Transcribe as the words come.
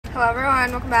Hello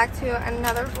everyone, welcome back to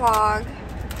another vlog.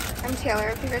 I'm Taylor,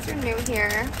 if you guys are new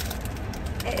here.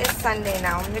 It is Sunday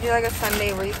now. I'm gonna do like a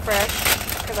Sunday refresh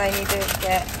because I need to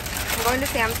I'm going to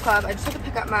Sam's Club. I just have to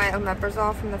pick up my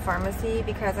omeprazole from the pharmacy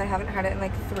because I haven't had it in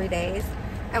like 3 days.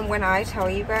 And when I tell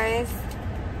you guys,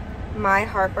 my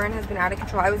heartburn has been out of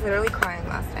control. I was literally crying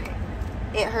last night.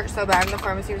 It hurt so bad and the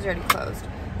pharmacy was already closed.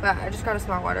 But I just got a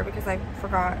small water because I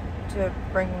forgot to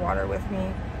bring water with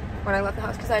me when I left the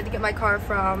house because I had to get my car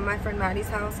from my friend Maddie's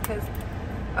house because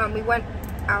we went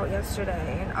out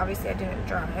yesterday and obviously I didn't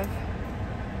drive.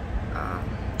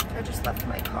 I just left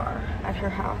my car at her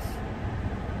house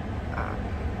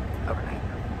overnight.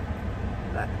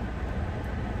 But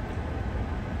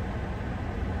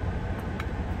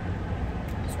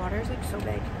this water is like so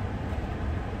big.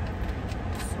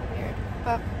 It's so weird.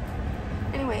 But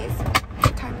anyways,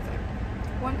 what time is it?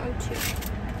 1:02.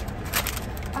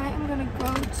 I am gonna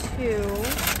go to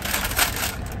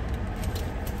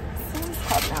Sam's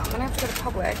Club now. I'm gonna have to go to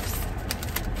Publix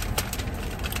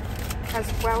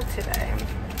as well today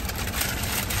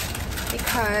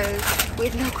because we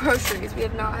have no groceries. We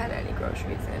have not had any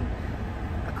groceries in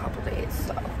a couple days,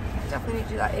 so definitely need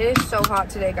to do that. It is so hot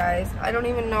today, guys. I don't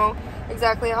even know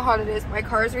exactly how hot it is. My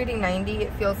car is reading 90.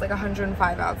 It feels like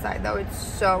 105 outside though. It's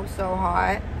so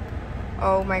hot.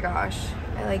 Oh my gosh,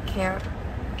 I like can't.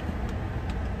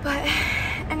 But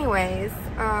anyways,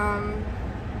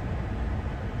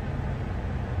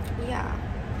 yeah.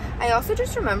 I also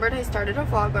just remembered I started a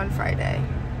vlog on Friday.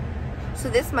 So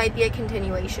this might be a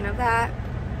continuation of that.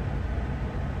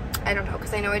 I don't know,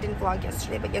 because I know I didn't vlog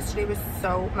yesterday, but yesterday was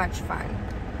so much fun.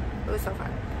 It was so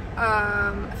fun.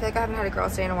 I feel like I haven't had a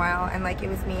girls' day in a while, and like it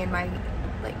was me and my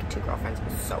like 2 girlfriends. It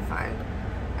was so fun.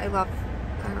 I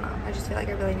don't know, I just feel like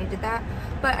I really needed that.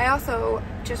 But I also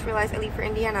just realized I leave for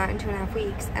Indiana in 2.5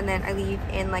 weeks, and then I leave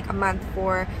in like a month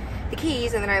for the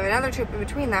Keys, and then I have another trip in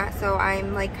between that, so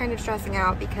I'm like kind of stressing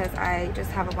out because I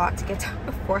just have a lot to get done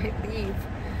before I leave.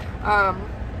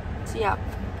 So yeah,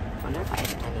 I wonder if I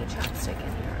have any chapstick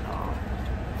in here at all.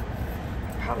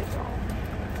 Probably don't.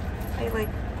 I like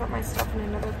put my stuff in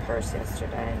another purse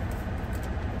yesterday.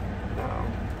 No.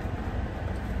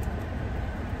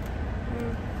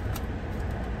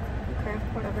 Okay,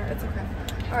 whatever, it's okay.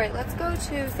 Alright, let's go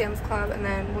to Sam's Club and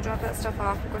then we'll drop that stuff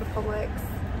off. We'll go to Publix.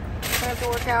 I have to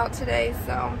work out today,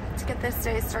 so to get this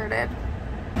day started.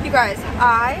 You guys,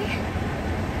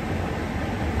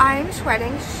 I'm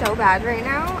sweating so bad right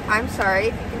now. I'm sorry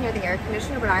if you can hear the air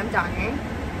conditioner, but I'm dying.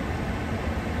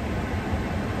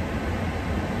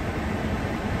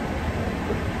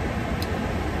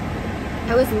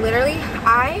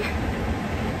 I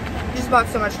just bought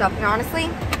so much stuff, and honestly,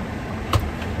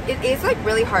 it is like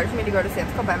really hard for me to go to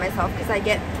Sam's Club by myself because I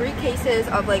get 3 cases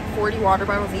of like 40 water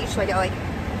bottles each, so I get like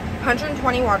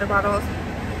 120 water bottles.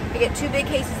 I get 2 big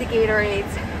cases of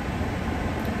Gatorades,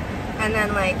 and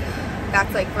then like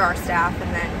that's like for our staff,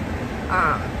 and then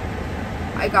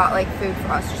I got like food for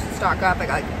us just to stock up. I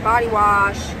got like body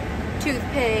wash,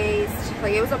 toothpaste.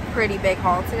 Like it was a pretty big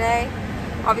haul today.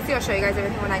 Obviously I'll show you guys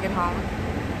everything when I get home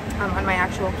on my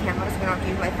actual camera, so we don't have to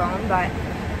use my phone. But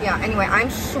yeah, anyway,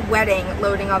 I'm sweating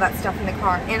loading all that stuff in the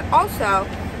car. And also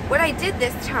what I did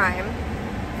this time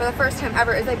for the first time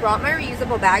ever is I brought my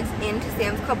reusable bags into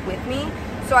Sam's Club with me,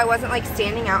 so I wasn't like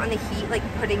standing out in the heat like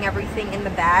putting everything in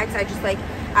the bags. I just like,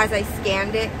 as I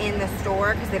scanned it in the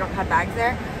store, because they don't have bags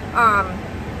there,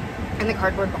 and the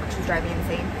cardboard box was driving me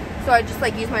insane. So I just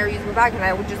like used my reusable bag and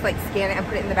I would just like scan it and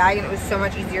put it in the bag, and it was so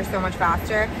much easier, so much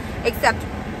faster. Except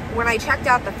when I checked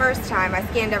out the first time, I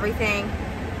scanned everything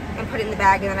and put it in the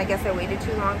bag, and then I guess I waited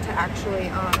too long to actually,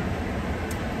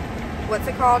 what's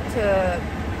it called, to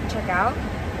check out.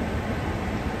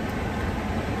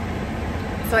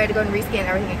 So I had to go and rescan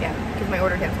everything again because my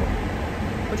order canceled,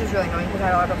 which was really annoying because I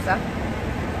had a lot of stuff.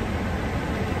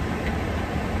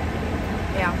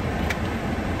 Yeah.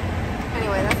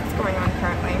 Anyway, that's what's going on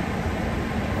currently.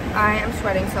 I am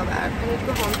sweating so bad. I need to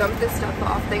go home, dump this stuff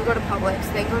off, then go to Publix,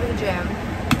 then go to the gym.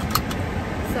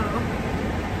 So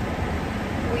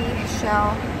we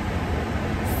shall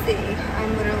see.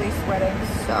 I'm literally sweating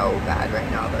so bad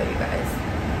right now though, you guys.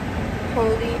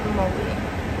 Holy moly.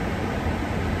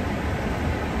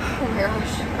 Oh my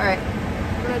gosh. Alright.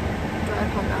 I'm gonna drive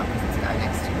home now because it's the guy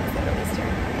next to me is literally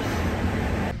staring at me.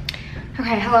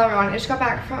 Okay, hello everyone. I just got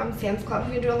back from Sam's Club. I'm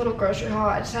gonna do a little grocery haul.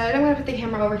 I decided I'm gonna put the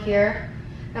camera over here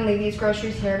and leave these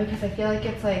groceries here because I feel like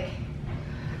it's like,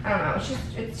 I don't know,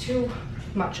 it's too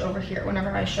much over here whenever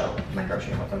I show my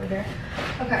grocery hauls over here.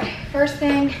 Okay, first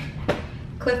thing,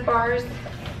 Cliff Bars.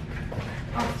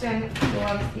 Austin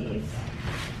loves these.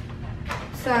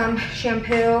 Some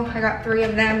shampoo. I got 3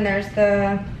 of them. There's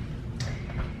the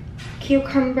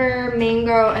cucumber,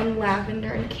 mango, and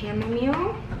lavender and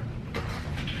chamomile.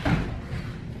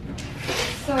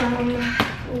 Some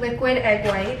liquid egg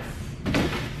whites.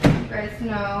 You guys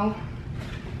know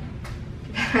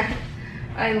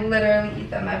I literally eat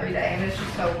them every day and it's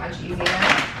just so much easier.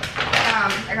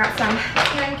 I got some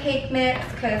pancake mix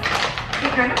because we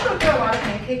kind of go through a lot of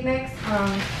pancake mix.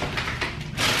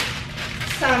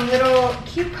 Some little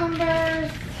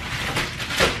cucumbers.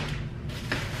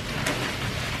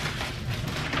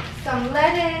 Some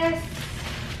lettuce.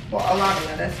 Well, a lot of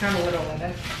lettuce, not a little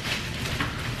lettuce.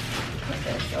 Put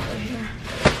this over here.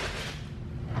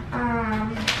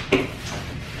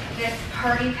 This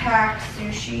party pack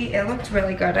sushi. It looked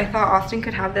really good. I thought Austin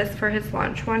could have this for his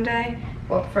lunch one day.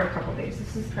 Well, for a couple days.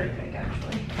 This is pretty big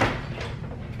actually.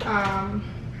 So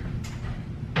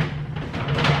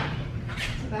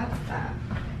that's that.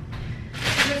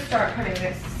 I'm gonna start putting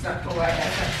this stuff away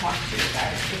as I talk to you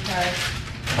guys because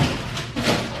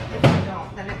if I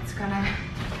don't, then it's gonna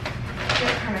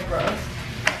get kind of gross.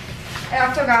 I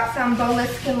also got some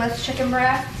boneless, skinless chicken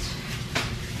breast.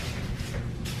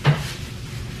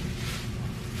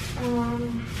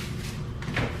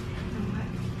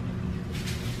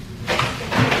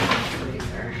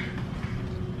 Freezer.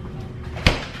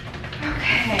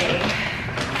 Okay,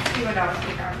 let's see what else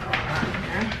we got going on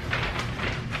here.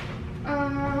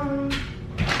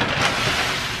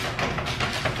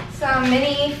 Some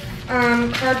mini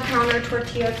carb counter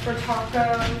tortillas for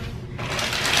tacos.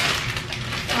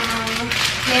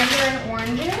 Mandarin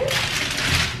oranges.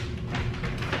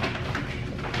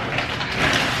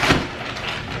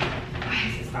 Why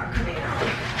is this not coming out?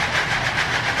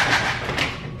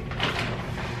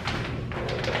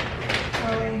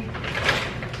 Really?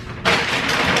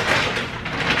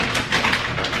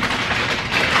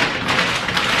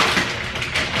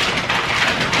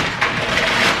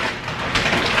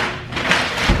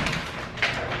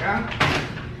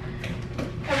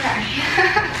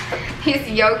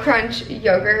 These Yo Crunch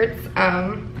yogurts.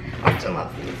 Austin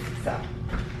loves these, so.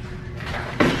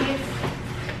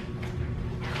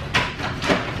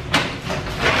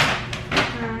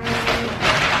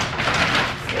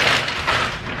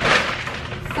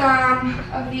 Some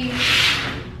of these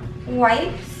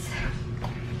wipes,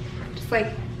 just like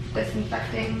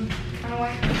disinfecting kind of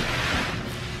wipes.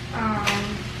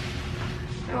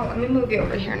 Oh, let me move you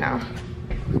over here now.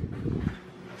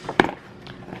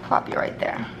 Plop you right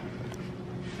there.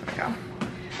 Go.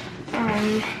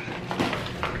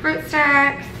 Fruit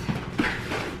snacks,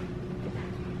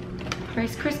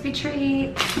 Rice Krispie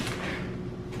treats,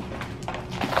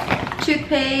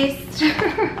 toothpaste. I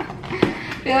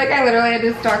feel like I literally had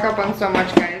to stock up on so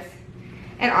much, guys.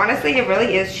 And honestly, it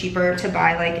really is cheaper to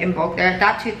buy like in bulk there.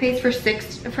 That toothpaste for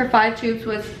 5 tubes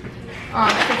was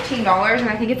 $15, and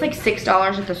I think it's like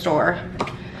 $6 at the store.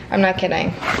 I'm not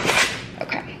kidding.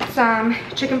 Okay, some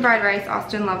chicken fried rice.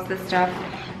 Austin loves this stuff.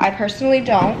 I personally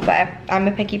don't, but I'm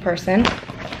a picky person.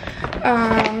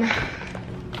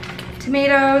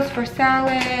 Tomatoes for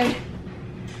salad.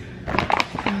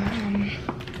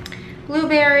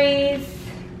 Blueberries.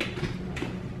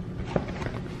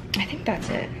 I think that's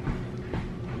it.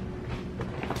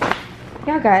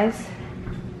 Yeah, guys.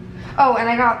 Oh, and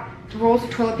I got rolls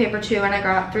of toilet paper too, and I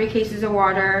got 3 cases of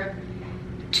water,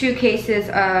 2 cases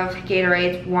of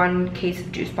Gatorade, 1 case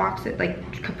of juice boxes,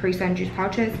 like Capri Sun juice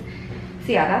pouches.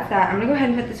 So yeah, that's that. I'm gonna go ahead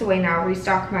and put this away now,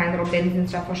 restock my little bins and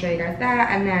stuff. I'll show you guys that,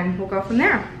 and then we'll go from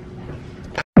there.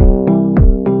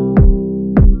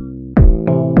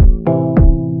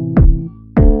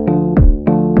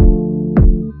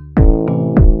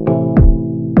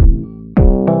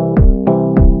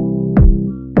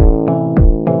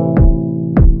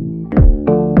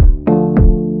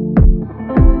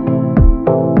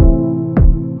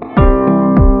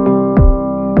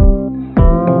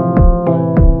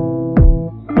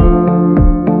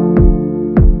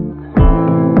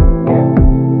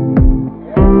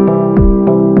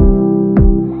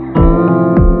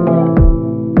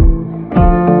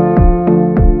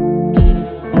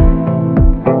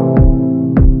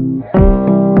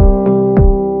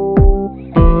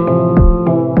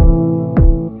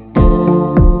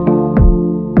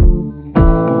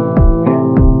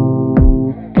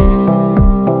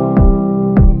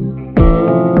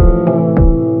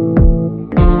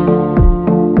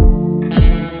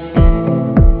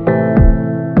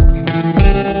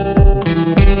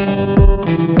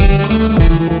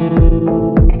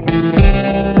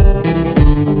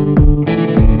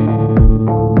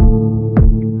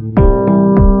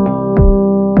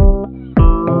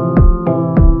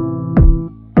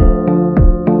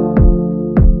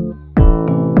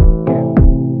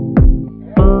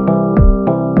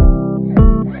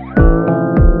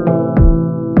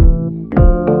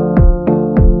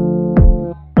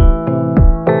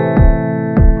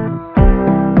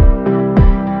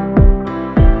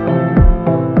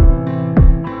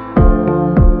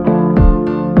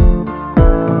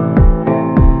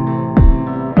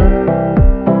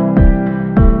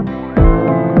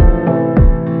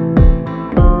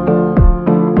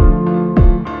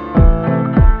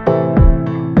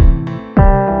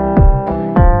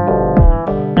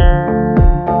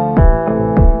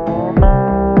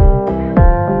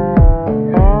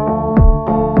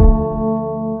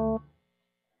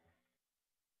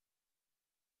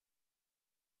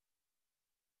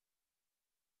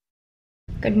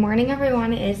 Good morning,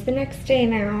 everyone. It is the next day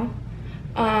now.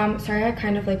 Sorry I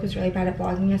kind of like was really bad at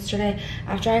vlogging yesterday.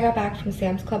 After I got back from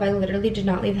Sam's Club, I literally did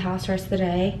not leave the house the rest of the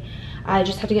day. I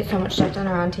just had to get so much stuff done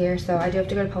around here, so I do have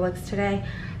to go to Publix today.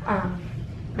 I'm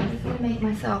just gonna make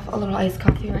myself a little iced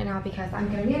coffee right now because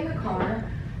I'm gonna be in the car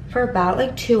for about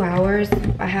like 2 hours.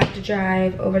 I have to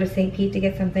drive over to St. Pete to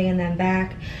get something and then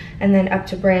back, and then up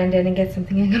to Brandon and get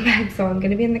something and come back. So I'm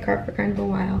gonna be in the car for kind of a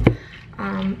while.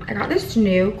 I got this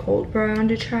new cold brew on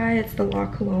to try. It's the La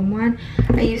Colombe one.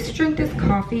 I used to drink this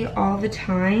coffee all the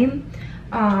time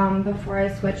before I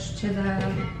switched to the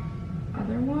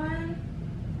other one.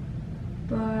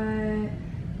 But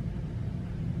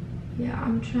yeah,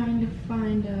 I'm trying to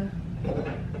find a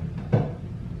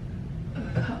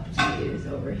cup to use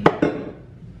over here.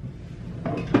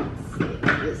 Let's see if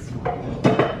this one will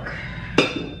work.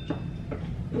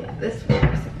 Yeah, this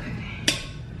works.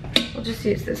 We'll just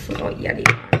use this little Yeti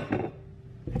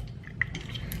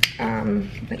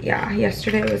one. But yeah,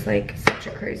 yesterday was like such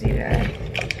a crazy day.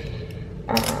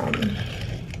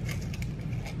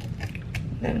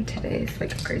 Then today's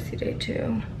like a crazy day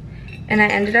too. And I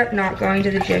ended up not going to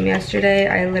the gym yesterday.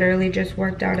 I literally just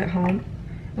worked out at home.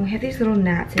 And we have these little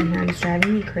gnats in here and it's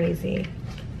driving me crazy.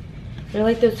 They're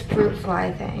like those fruit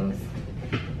fly things.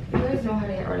 If you guys know how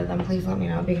to get rid of them, please let me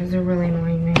know because they're really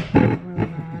annoying me. Really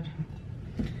bad.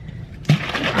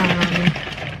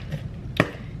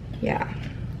 Yeah,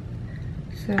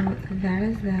 so that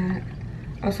is that.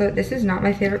 Also, this is not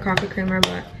my favorite coffee creamer,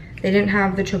 but they didn't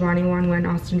have the Chobani one when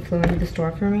Austin flew into the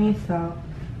store for me, so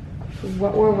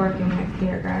what we're working with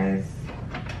here, guys.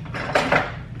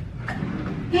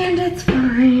 And it's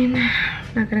fine.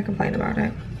 I'm not gonna complain about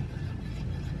it,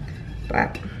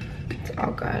 but it's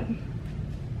all good.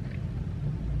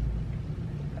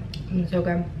 It's so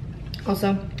good.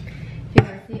 Also, if you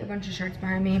guys see a bunch of shirts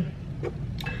behind me,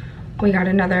 we got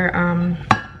another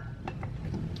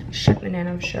shipment in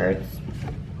of shirts.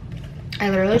 I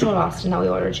literally told Austin that we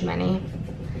ordered too many.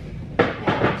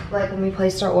 And like when we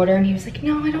placed our order and he was like,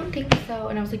 no, I don't think so.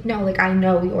 And I was like, no, like I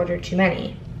know we ordered too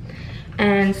many.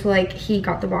 And so like he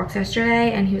got the box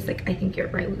yesterday and he was like, I think you're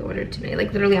right, we ordered too many.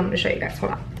 Like literally, I'm gonna show you guys,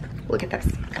 hold on. Look at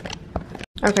this.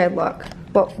 Okay, look.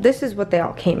 Well, this is what they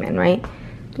all came in, right?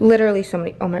 Literally so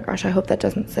many. Oh my gosh, I hope that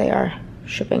doesn't say our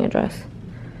shipping address.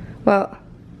 Well,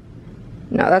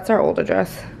 no, that's our old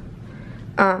address.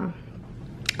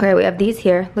 Okay, we have these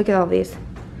here. Look at all these.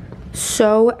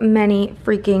 So many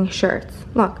freaking shirts.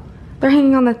 Look, they're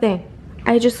hanging on the thing.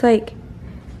 I just like,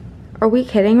 are we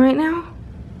kidding right now?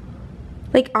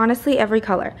 Like honestly, every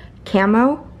color.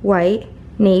 Camo, white,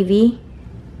 navy,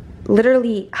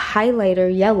 literally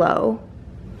highlighter yellow,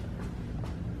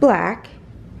 black,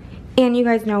 and you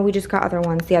guys know we just got other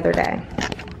ones the other day.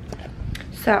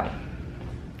 So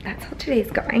that's how today's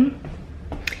going.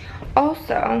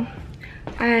 Also,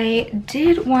 I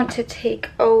did want to take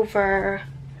over,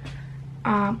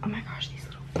 oh my gosh, these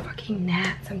little fucking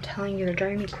gnats, I'm telling you, they're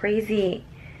driving me crazy.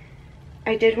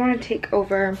 I did want to take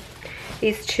over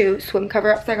these two swim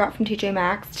cover-ups I got from TJ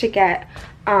Maxx to get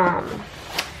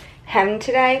hemmed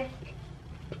today.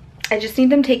 I just need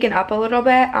them taken up a little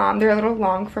bit. They're a little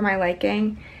long for my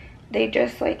liking. They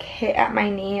just like hit at my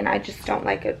knee and I just don't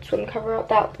like a swim cover-up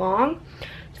that long.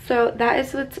 So that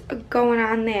is what's going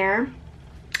on there.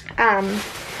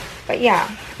 But yeah,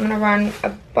 I'm gonna run a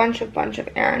bunch of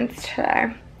errands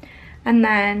today. And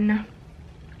then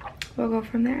we'll go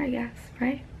from there, I guess,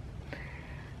 right?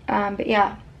 But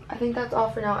yeah, I think that's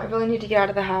all for now. I really need to get out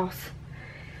of the house.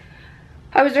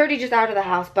 I was already just out of the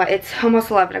house, but it's almost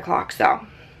 11 o'clock, so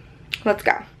let's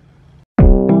go.